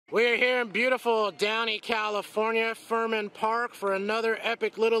We're here in beautiful Downey, California, Furman Park for another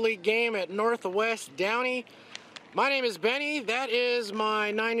epic Little League game at Northwest Downey. My name is Benny. That is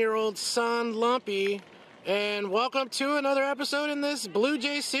my 9-year-old son, Lumpy. And welcome to another episode in this Blue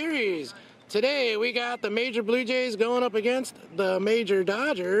Jays series. Today we got the Major Blue Jays going up against the Major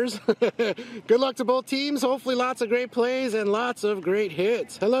Dodgers. Good luck to both teams. Hopefully lots of great plays and lots of great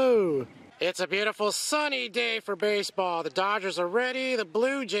hits. Hello. It's a beautiful sunny day for baseball. The Dodgers are ready. The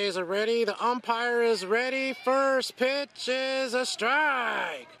Blue Jays are ready. The umpire is ready. First pitch is a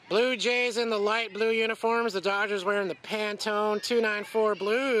strike. Blue Jays in the light blue uniforms. The Dodgers wearing the Pantone 294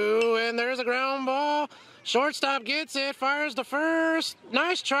 blue. And there's a ground ball. Shortstop gets it, fires to first.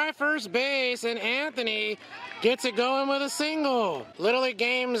 Nice try first base, and Anthony gets it going with a single. Little League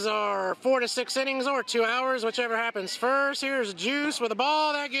games are 4 to 6 innings or 2 hours, whichever happens first. Here's Juice with a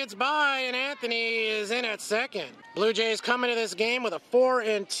ball that gets by, and Anthony is in at second. Blue Jays come into this game with a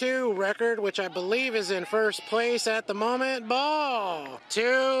 4-2 record, which I believe is in first place at the moment. Ball.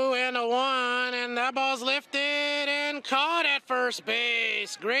 2-1, and that ball's lifted and caught at first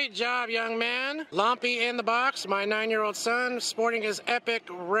base. Great job, young man. Lumpy in the box, my 9-year-old son, sporting his epic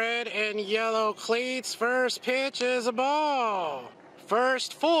red and yellow cleats. First pitch is a ball.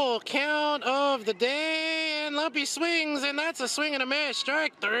 First full count of the day, and Lumpy swings, and that's a swing and a miss.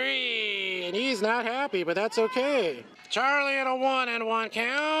 Strike 3, and he's not happy, but that's okay. Charlie in a 1-1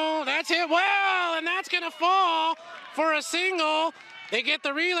 count. That's hit well, and that's going to fall for a single. They get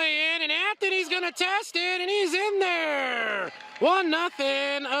the relay in, and Anthony's going to test it, and he's in there.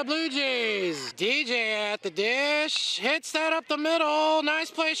 1-0, Blue Jays. DJ at the dish, hits that up the middle.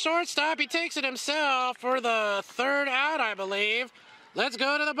 Nice play shortstop. He takes it himself for the third out, I believe. Let's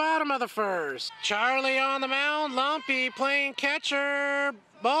go to the bottom of the first. Charlie on the mound, Lumpy playing catcher.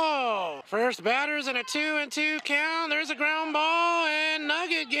 Ball. First batter's in a 2-2 count. There's a ground ball, and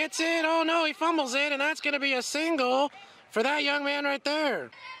Nugget gets it. Oh no, he fumbles it, and that's going to be a single for that young man right there.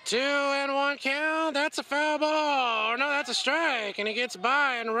 2-1 count. That's a foul ball. Or no, that's a strike, and he gets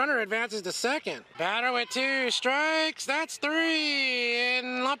by, and runner advances to second. Batter with 2 strikes. That's 3,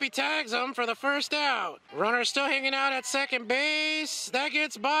 and Lumpy tags him for the first out. Runner still hanging out at second base. That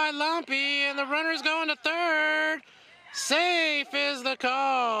gets by Lumpy, and the runner's going to third. Safe is the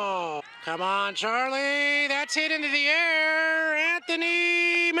call. Come on, Charlie. That's hit into the air.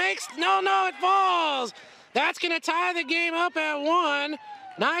 Anthony makes... No, it falls. That's going to tie the game up at 1.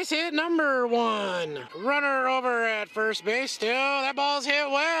 Nice hit, number 1. Runner over at first base still. That ball's hit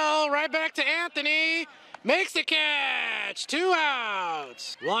well. Right back to Anthony. Makes the catch. 2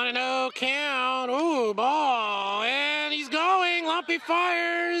 outs. 1-0 count. Ooh, ball. And he's going. Lumpy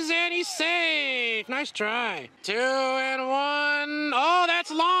fires, and he's safe. Nice try. 2-1. Oh,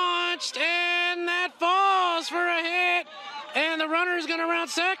 that's launched, and that falls for a hit. And the runner's going to round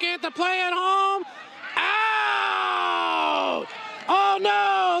second. The play at home. Out! Oh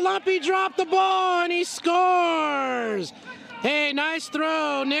no! Lumpy dropped the ball and he scores! Hey, nice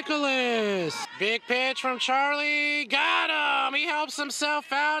throw, Nicholas. Big pitch from Charlie. Got him! He helps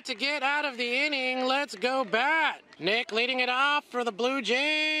himself out to get out of the inning. Let's go bat. Nick leading it off for the Blue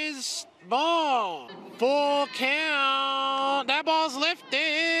Jays. Ball. Full count. That ball's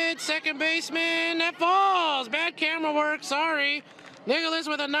lifted. Second baseman. That falls. Bad camera work. Sorry. Nicholas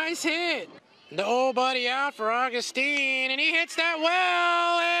with a nice hit. The old buddy out for Augustine, and he hits that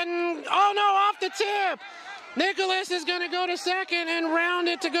well, and oh no, off the tip. Nicholas is going to go to second and round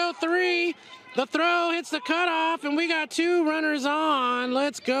it to go 3. The throw hits the cutoff, and we got 2 runners on.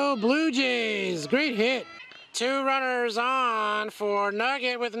 Let's go Blue Jays. Great hit. 2 runners on for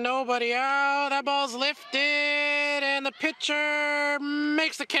Nugget with nobody out. That ball's lifted, and the pitcher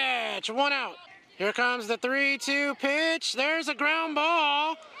makes the catch. 1 out. Here comes the 3-2 pitch. There's a ground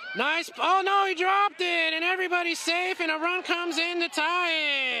ball. Nice. Oh no, he dropped it, and everybody's safe, and a run comes in to tie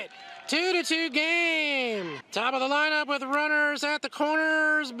it. 2-2 game. Top of the lineup with runners at the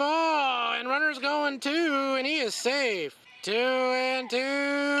corners. Ball, and runners going 2, and he is safe.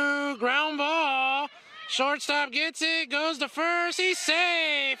 2-2. Ground ball. Shortstop gets it, goes to first. He's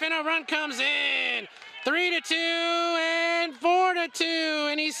safe, and a run comes in. 3-2 and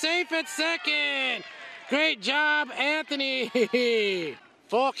 4-2, and he's safe at second. Great job, Anthony.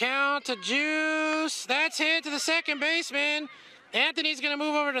 Full count to Juice. That's hit to the second baseman. Anthony's going to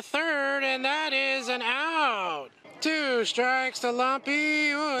move over to third, and that is an out. 2 strikes to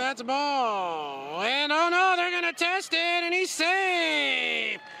Lumpy. Ooh, that's a ball. And oh no, they're going to test it, and he's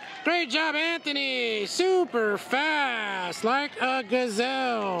safe. Great job, Anthony. Super fast, like a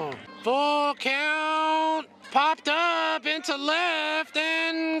gazelle. Full count. Popped up into left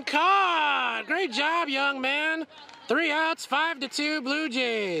and caught. Great job, young man. 3 outs, 5-2 Blue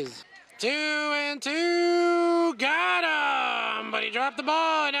Jays. 2-2, got him! But he dropped the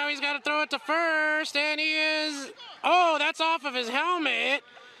ball, and now he's got to throw it to first, and he is... Oh, that's off of his helmet,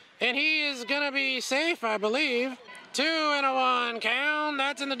 and he is going to be safe, I believe. 2-1 count,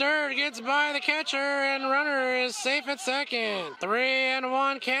 that's in the dirt, gets by the catcher, and runner is safe at second.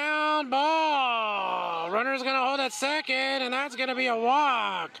 3-1 count, ball. Runner's going to hold at second, and that's going to be a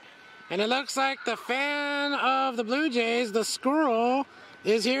walk. And it looks like the fan of the Blue Jays, the squirrel,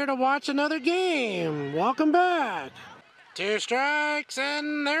 is here to watch another game. Welcome back. 2 strikes,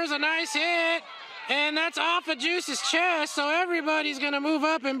 and there's a nice hit. And that's off of Juice's chest, so everybody's going to move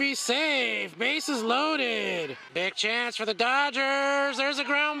up and be safe. Bases loaded. Big chance for the Dodgers. There's a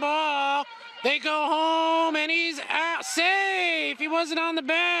ground ball. They go home, and he's out. Safe. He wasn't on the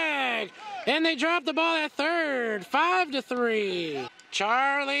bag. And they drop the ball at third. 5-3.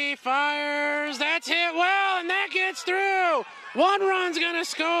 Charlie fires. That's hit well, and that gets through. 1 run's going to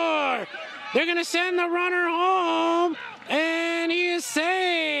score. They're going to send the runner home, and he is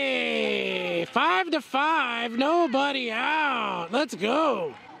safe. 5-5. Nobody out. Let's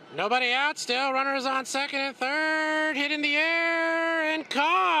go. Nobody out still. Runners on second and third. Hit in the air and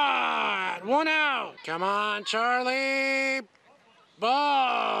caught. 1 out. Come on, Charlie.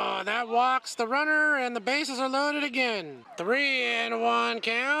 Ball. That walks the runner, and the bases are loaded again. 3-1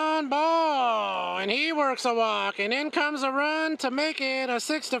 count. Ball. And he works a walk, and in comes a run to make it a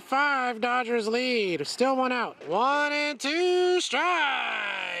 6-5 Dodgers lead. Still 1 out. 1-2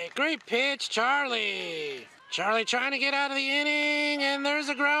 strike. Great pitch, Charlie. Charlie trying to get out of the inning, and there's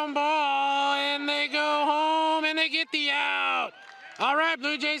a ground ball, and they go home, and they get the out. All right,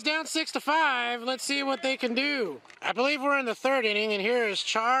 Blue Jays down 6-5. Let's see what they can do. I believe we're in the 3rd inning, and here is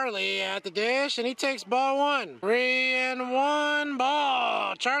Charlie at the dish, and he takes ball 1. 3-1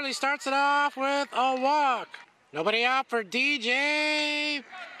 ball. Charlie starts it off with a walk. Nobody out for DJ.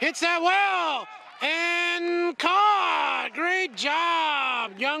 Hits that well, and caught. Great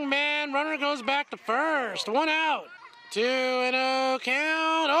job, young man. Runner goes back to first. 1 out. 2-0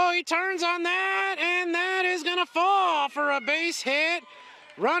 count. Oh, he turns on that, and that is going to fall for a base hit.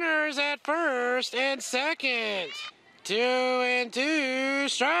 Runners at first and second. 2-2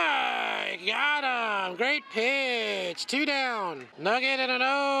 strike. Got him. Great pitch. 2 down. Nugget and an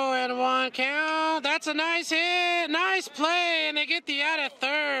 0-1 count. That's a nice hit. Nice play, and they get the out at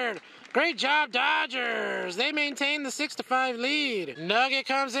third. Great job, Dodgers. They maintain the 6-5 lead. Nugget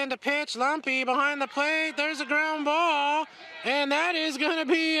comes in to pitch. Lumpy behind the plate. There's a ground ball, and that is going to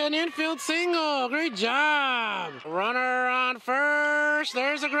be an infield single. Great job. Runner on first.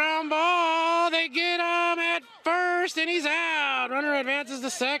 There's a ground ball. They get him at first, and he's out. Runner advances to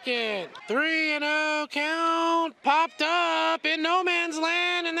second. 3-0 count. Popped up in no man's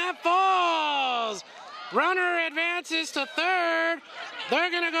land, and that falls. Runner advances to third.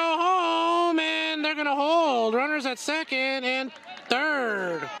 They're going to go home, and they're going to hold. Runners at second and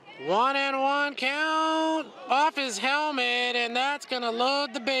third. 1-1 count off his helmet, and that's going to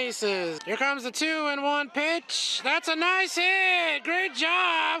load the bases. Here comes the 2-1 pitch. That's a nice hit. Great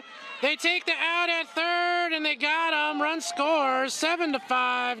job. They take the out at third, and they got him. Run scores.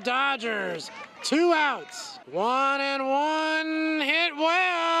 7-5 Dodgers. 2 outs. 1-1 hit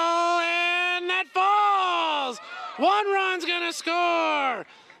well, and that falls. 1 run's gonna score.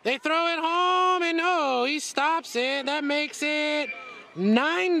 They throw it home, and no, he stops it. That makes it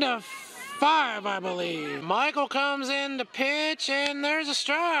 9-5, I believe. Michael comes in to pitch, and there's a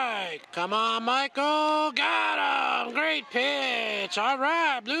strike. Come on, Michael. Got him. Great pitch. All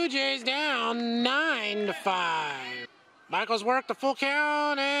right, Blue Jays down 9-5. Michael's worked the full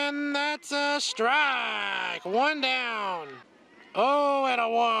count, and that's a strike. 1 down.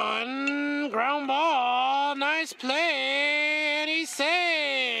 0-1. Ground ball. Nice play, and he's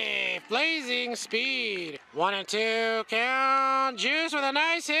safe. Blazing speed. 1-2 count. Juice with a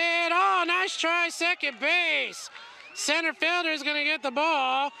nice hit. Oh, nice try, second base. Center fielder is going to get the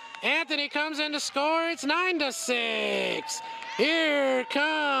ball. Anthony comes in to score. It's 9-6. Here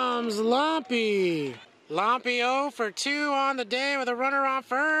comes Lumpy. Lumpy 0 for 2 on the day with a runner on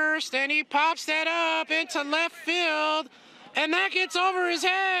first, and he pops that up into left field, and that gets over his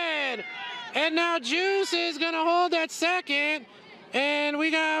head. And now Juice is going to hold at second, and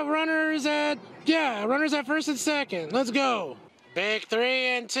we got runners at first and second. Let's go. Big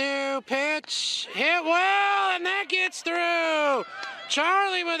 3-2 pitch. Hit well, and that gets through.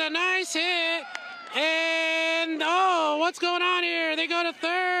 Charlie with a nice hit. And, oh, what's going on here? They go to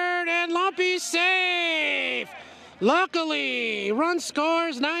third, and Lumpy's safe. Luckily, run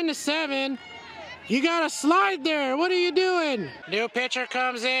scores 9-7. You got to slide there. What are you doing? New pitcher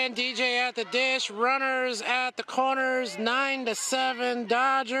comes in. DJ at the dish. Runners at the corners. 9-7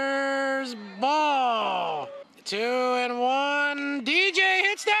 Dodgers. Ball. 2-1. DJ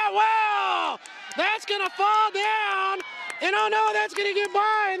hits that well. That's going to fall down. And oh no, that's going to get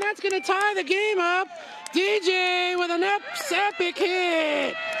by. And that's going to tie the game up. DJ with an epic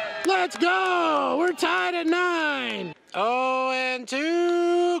hit. Let's go. We're tied at 9.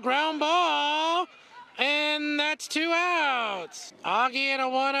 0-2. Ground ball. And that's 2 outs. Augie in a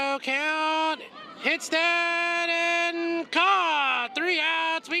 1-0 count. Hits that and caught. 3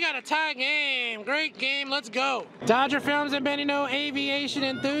 outs. We got a tie game. Great game. Let's go. Dodger Films and Benny No Aviation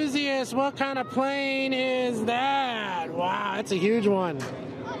Enthusiasts. What kind of plane is that? Wow, that's a huge one.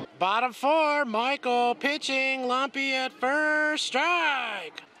 Bottom 4. Michael pitching. Lumpy at first.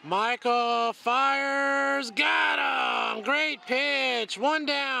 Strike. Michael fires, got him! Great pitch, 1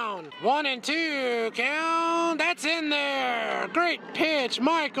 down, 1-2 count, that's in there! Great pitch,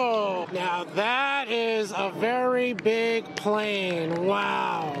 Michael! Now that is a very big plane,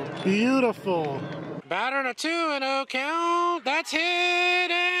 wow, beautiful. Batter in a 2-0 count, that's hit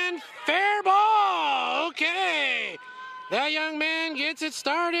and fair ball, okay. That young man gets it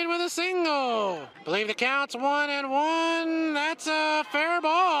started with a single. Believe the count's 1-1. That's a fair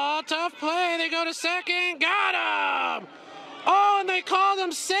ball. Tough play. They go to second. Got him. Oh, and they called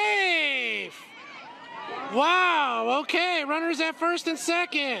him safe. Wow. Okay. Runners at first and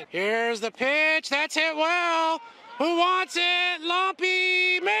second. Here's the pitch. That's hit well. Who wants it?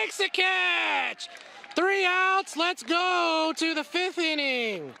 Lumpy makes the catch. 3 outs, let's go to the 5th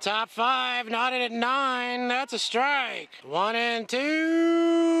inning. Top 5, knotted at 9, that's a strike.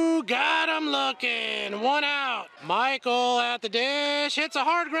 1-2, got him looking, 1 out. Michael at the dish, hits a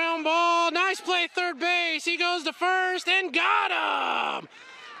hard ground ball, nice play third base, he goes to first and got him.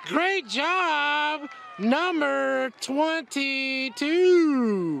 Great job, number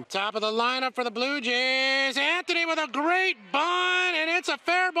 22. Top of the lineup for the Blue Jays. Anthony with a great bunt, and it's a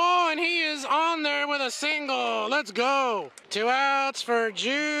fair ball, and he is on there with a single. Let's go. 2 outs for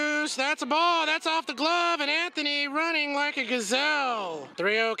Juice. That's a ball. That's off the glove, and Anthony running like a gazelle.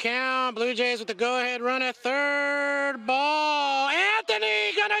 3-0 count. Blue Jays with the go-ahead run at third. Ball.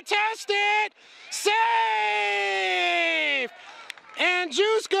 Anthony gonna test it. Safe! And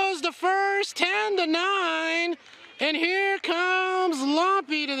Juice goes to first, 10-9. And here comes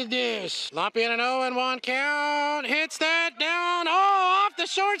Lumpy to the dish. Lumpy in an 0-1 count. Hits that down. Oh, off the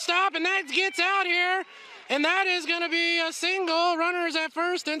shortstop. And that gets out here. And that is going to be a single. Runners at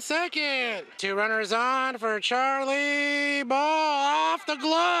first and second. 2 runners on for Charlie. Ball off the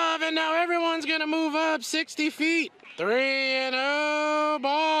glove. And now everyone's going to move up 60 feet. 3-0.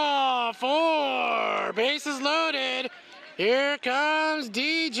 Ball. 4. Bases loaded. Here comes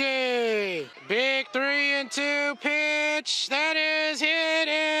DJ. Big 3-2 pitch. That is hit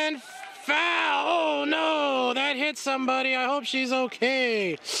and foul. Oh no, that hit somebody. I hope she's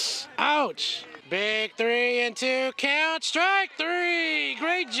okay. Ouch. Big 3-2 count. Strike 3.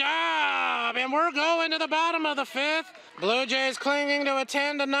 Great job. And we're going to the bottom of the 5th. Blue Jays clinging to a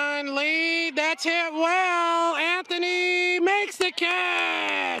 10-9 lead. That's hit well. Anthony makes the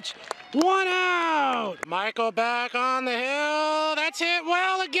catch. 1 out. Michael back on the hill. That's hit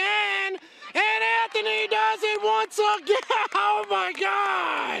well again. And Anthony does it once again. Oh my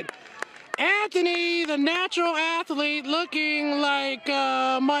God. Anthony, the natural athlete, looking like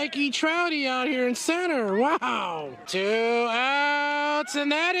Mikey Trouty out here in center. Wow. 2 outs,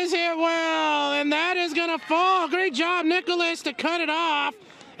 and that is hit well. And that is going to fall. Great job, Nicholas, to cut it off.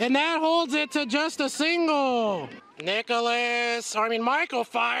 And that holds it to just a single. Michael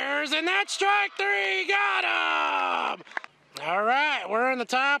fires, and that's strike 3, got him! All right, we're in the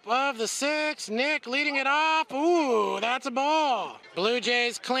top of the 6th. Nick leading it off. Ooh, that's a ball. Blue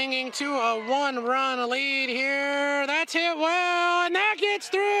Jays clinging to a 1-run lead here. That's hit well, and that gets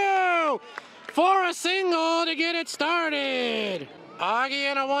through for a single to get it started.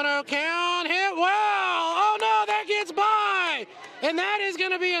 Augie in a 1-0 count, hit well. Oh no, that gets by. And that is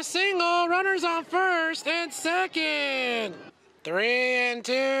going to be a single. Runners on first and second.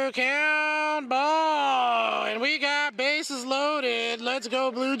 3-2 count, ball. And we got bases loaded. Let's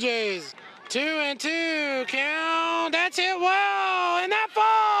go Blue Jays. 2-2 count. That's hit well. And that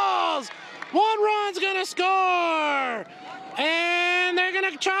falls. 1 run's going to score. And they're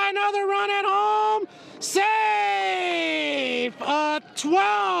going to try another run at home. Safe.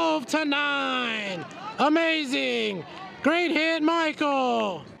 12-9. Amazing. Great hit,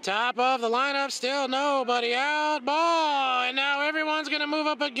 Michael. Top of the lineup, still nobody out. Ball, and now everyone's going to move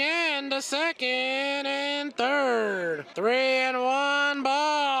up again to second and third. 3-1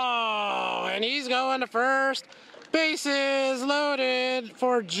 ball, and he's going to first. Bases loaded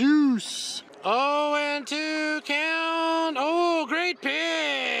for Juice. 0-2 count. Oh, great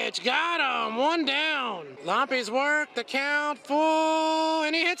pitch. Got him. 1 down. Lumpy's worked the count full,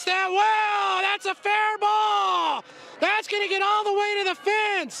 and he hits that well. That's a fair ball. That's going to get all the way to the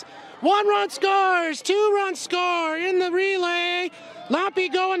fence. 1 run scores. 2 runs score in the relay. Lumpy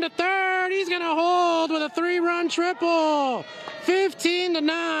going to third. He's going to hold with a 3-run triple.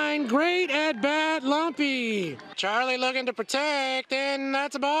 15-9. Great at bat, Lumpy. Charlie looking to protect, and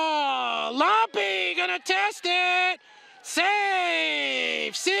that's a ball. Lumpy gonna test it.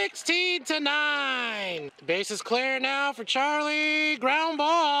 Save. 16-9. Base is clear now for Charlie. Ground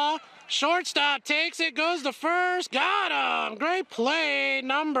ball. Shortstop takes it, goes to first. Got him. Great play,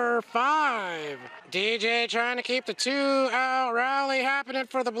 number 5. DJ trying to keep the 2-out rally happening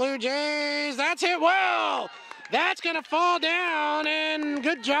for the Blue Jays. That's hit well. That's going to fall down, and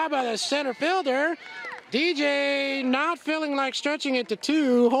good job by the center fielder. DJ not feeling like stretching it to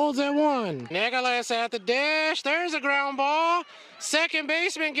 2, holds at 1. Nicholas at the dish. There's a ground ball. Second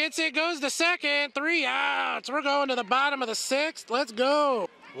baseman gets it, goes to second. 3 outs. We're going to the bottom of the 6th. Let's go.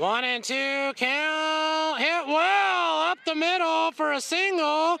 1-2 count. Hit well up the middle for a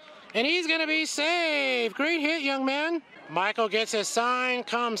single, and he's going to be saved. Great hit, young man. Michael gets his sign,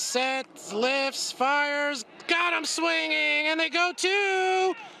 comes, sets, lifts, fires, got him swinging, and they go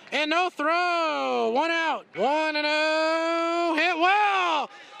 2, and no throw. 1 out. 1-0. Hit well.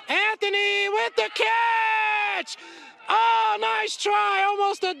 Anthony with the catch. Oh, nice try.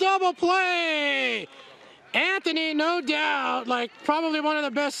 Almost a double play. Anthony, no doubt, like probably one of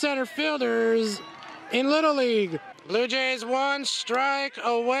the best center fielders in Little League. Blue Jays 1 strike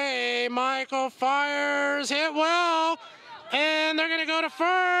away. Michael fires, hit well, and they're going to go to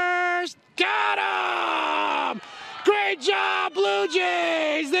first. Got him! Great job, Blue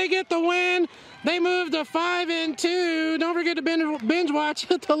Jays! They get the win. They move to 5-2. Don't forget to binge watch.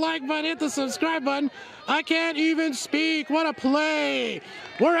 Hit the like button, hit the subscribe button. I can't even speak. What a play.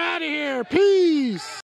 We're out of here. Peace.